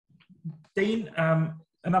Dean,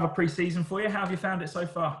 another pre-season for you. How have you found it so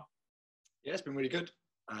far? Yeah, it's been really good.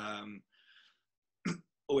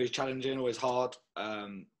 Always challenging, always hard,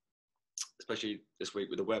 especially this week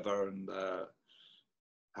with the weather and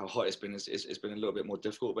how hot it's been. It's been a little bit more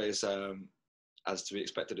difficult, but it's as to be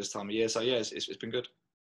expected this time of year. So yeah, it's been good.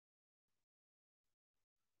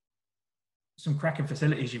 Some cracking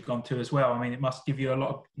facilities you've gone to as well. I mean, it must give you a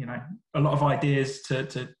lot of ideas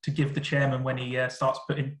to give the chairman when he starts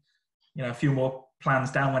putting, a few more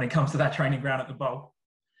plans down when it comes to that training ground at the Bowl.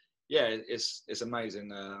 Yeah, it's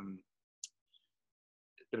amazing.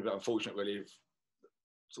 It's been a bit unfortunate, really.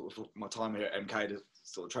 Sort of my time here at MK, the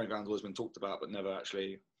sort of training ground's always been talked about, but never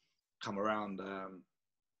actually come around.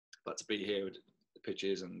 But to be here with the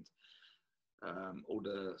pitches and all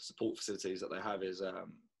the support facilities that they have is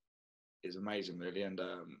amazing, really, and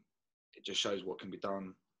it just shows what can be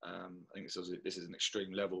done. I think this is an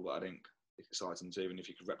extreme level, but I think it's exciting too. And if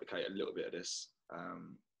you could replicate a little bit of this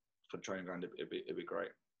for the training ground, it'd be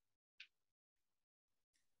great.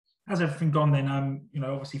 How's everything gone then?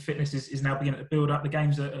 Obviously fitness is now beginning to build up. The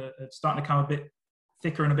games are starting to come a bit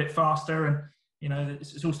thicker and a bit faster, and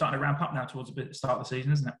it's all starting to ramp up now towards the start of the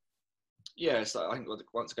season, isn't it? Yeah, so I think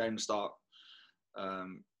once the games start,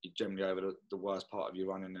 you're generally over the worst part of your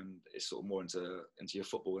running, and it's sort of more into your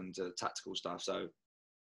football and tactical stuff. So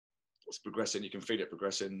it's progressing. You can feel it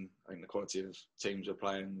progressing. I think the quality of teams you're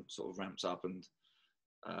playing sort of ramps up, and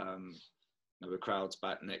the crowd's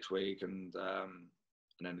back next week, and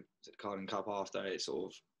then the Carling Cup after. It's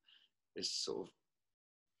sort of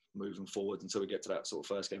moving forward until we get to that sort of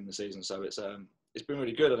first game of the season. So it's been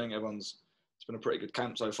really good. I think it's been a pretty good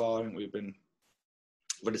camp so far. I think we've been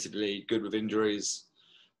relatively good with injuries.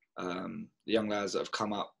 The young lads that have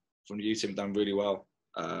come up from the youth team have done really well.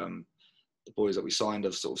 The boys that we signed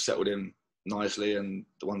have sort of settled in nicely, and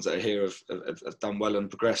the ones that are here have done well and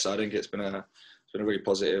progressed. So I think it's been a really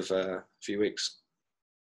positive few weeks.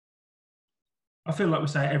 I feel like we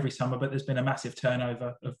say it every summer, but there's been a massive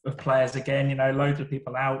turnover of players again. Loads of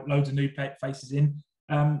people out, loads of new faces in.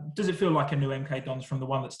 Does it feel like a new MK Dons from the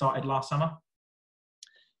one that started last summer?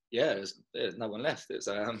 Yeah, there's no one left. It's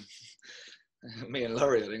me and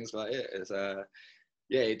Laurie, I think, is about it. It's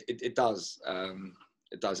it does.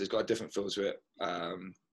 It does. It's got a different feel to it. A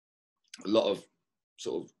lot of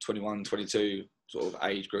sort of 21, 22 sort of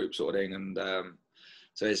age group sort of thing, and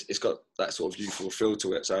so it's got that sort of youthful feel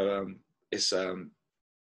to it. So it's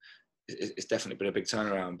definitely been a big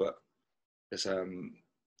turnaround, but it's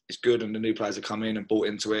good, and the new players have come in and bought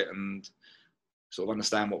into it and sort of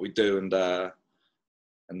understand what we do, and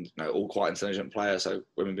all quite intelligent players. So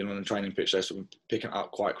when we've been on the training pitch, they're sort of picking it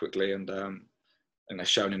up quite quickly, and they're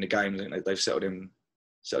shown in the games. I think they've settled in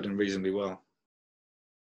reasonably well.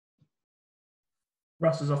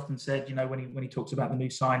 Russ has often said, when he talks about the new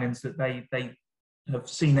signings, that they have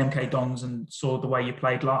seen MK Dons and saw the way you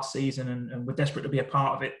played last season and were desperate to be a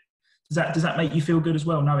part of it. Does that make you feel good as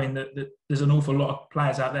well, knowing that there's an awful lot of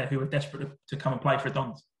players out there who are desperate to come and play for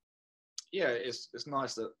Dons? Yeah, it's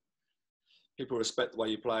nice that people respect the way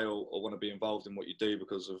you play or want to be involved in what you do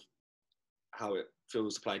because of how it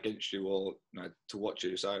feels to play against you or to watch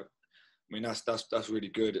you. So, I mean, that's really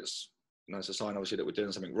good. It's it's a sign, obviously, that we're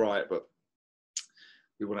doing something right, but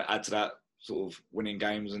we want to add to that sort of winning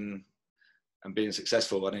games and being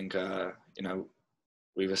successful. I think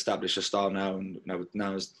we've established a style now, and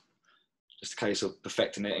now is just a case of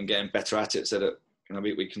perfecting it and getting better at it so that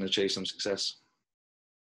we can achieve some success.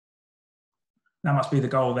 That must be the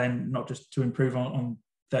goal then, not just to improve on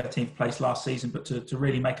 13th place last season, but to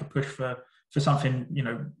really make a push for something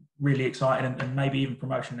really exciting and maybe even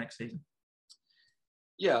promotion next season.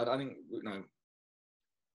 Yeah, I think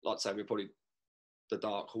like I say, we're probably the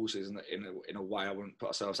dark horses in a way. I wouldn't put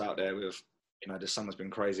ourselves out there with this summer's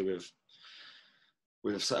been crazy with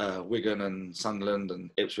Wigan and Sunderland and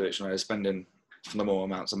Ipswich. They're spending phenomenal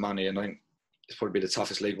amounts of money, and I think it's probably the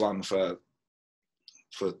toughest League One for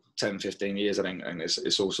 10, 15 years, I think, and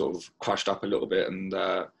it's all sort of crushed up a little bit. And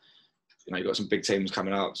you've got some big teams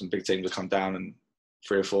coming up, some big teams that come down, and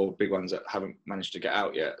 3 or 4 big ones that haven't managed to get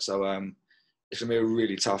out yet. So it's going to be a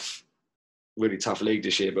really tough league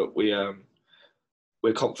this year. But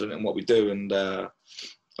we're confident in what we do, and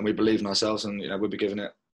we believe in ourselves, and we'll be giving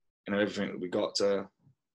it everything that we got to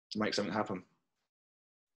make something happen.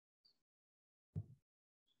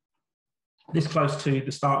 This close to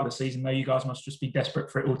the start of the season, though, you guys must just be desperate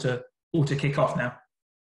for it all to kick off now.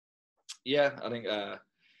 Yeah, I think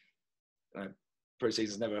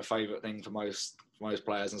pre-season is never a favourite thing for most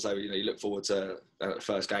players, and so you look forward to the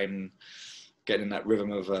first game and getting in that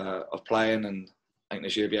rhythm of playing. And I think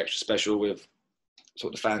this year will be extra special with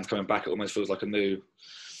sort of the fans coming back. It almost feels like a new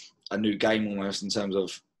a new game almost, in terms of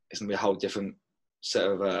it's going to be a whole different set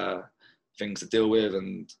of things to deal with,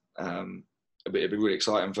 and it'd be really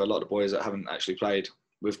exciting for a lot of the boys that haven't actually played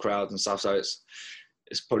with crowds and stuff. So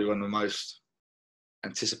it's probably one of the most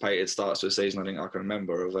anticipated starts to a season I think I can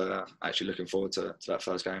remember, of actually looking forward to that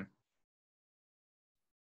first game.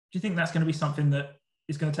 Do you think that's going to be something that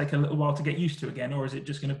is going to take a little while to get used to again, or is it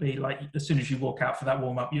just going to be like as soon as you walk out for that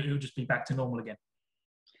warm up, you'll just be back to normal again?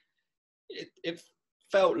 It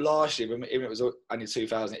felt last year, even if it was only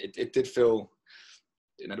 2000, it did feel,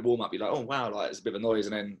 the warm up, you're like, oh wow, like it's a bit of a noise,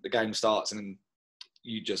 and then the game starts, and then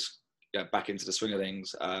you just get back into the swing of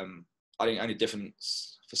things. I think the only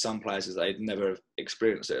difference for some players is they'd never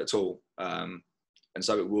experienced it at all, and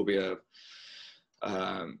so it will be a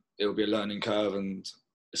learning curve, and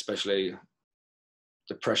especially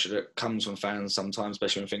the pressure that comes from fans sometimes,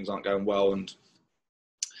 especially when things aren't going well, and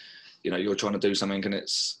you're trying to do something and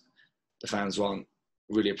the fans aren't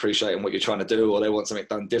really appreciating what you're trying to do, or they want something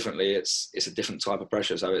done differently. It's a different type of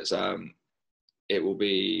pressure, so it will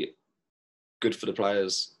be good for the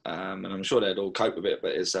players, and I'm sure they'd all cope with it,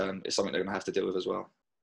 but it's something they're going to have to deal with as well.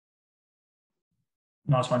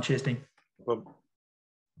 Nice one, cheers, Dean. No problem.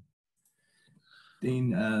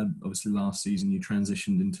 Dean, obviously last season you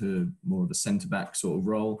transitioned into more of a centre-back sort of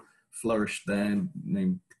role, flourished there,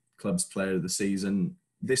 named club's player of the season.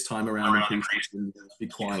 This time around, you seem to be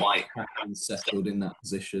quite happy and settled in that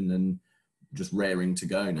position and just raring to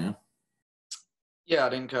go now. Yeah,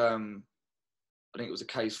 I think it was a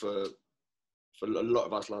case for a lot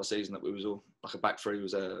of us last season that we was all like a back three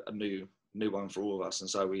was a new one for all of us, and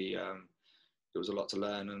so we there was a lot to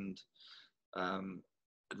learn, and a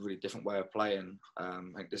really different way of playing. I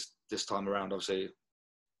think this time around, obviously,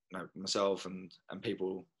 myself and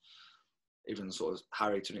people, even sort of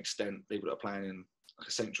Harry to an extent, people that are playing in like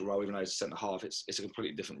a central role, even though it's a centre half, it's a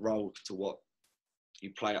completely different role to what you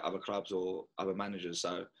play at other clubs or other managers.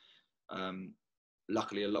 So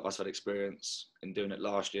luckily, a lot of us had experience in doing it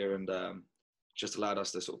last year, and just allowed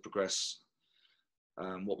us to sort of progress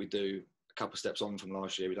what we do a couple of steps on from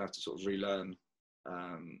last year. We don't have to sort of relearn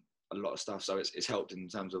a lot of stuff, so it's helped in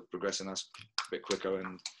terms of progressing us a bit quicker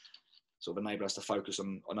and sort of enable us to focus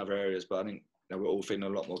on other areas. But I think we're all feeling a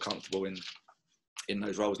lot more comfortable in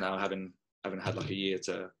those roles now, having had like a year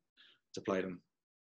to play them.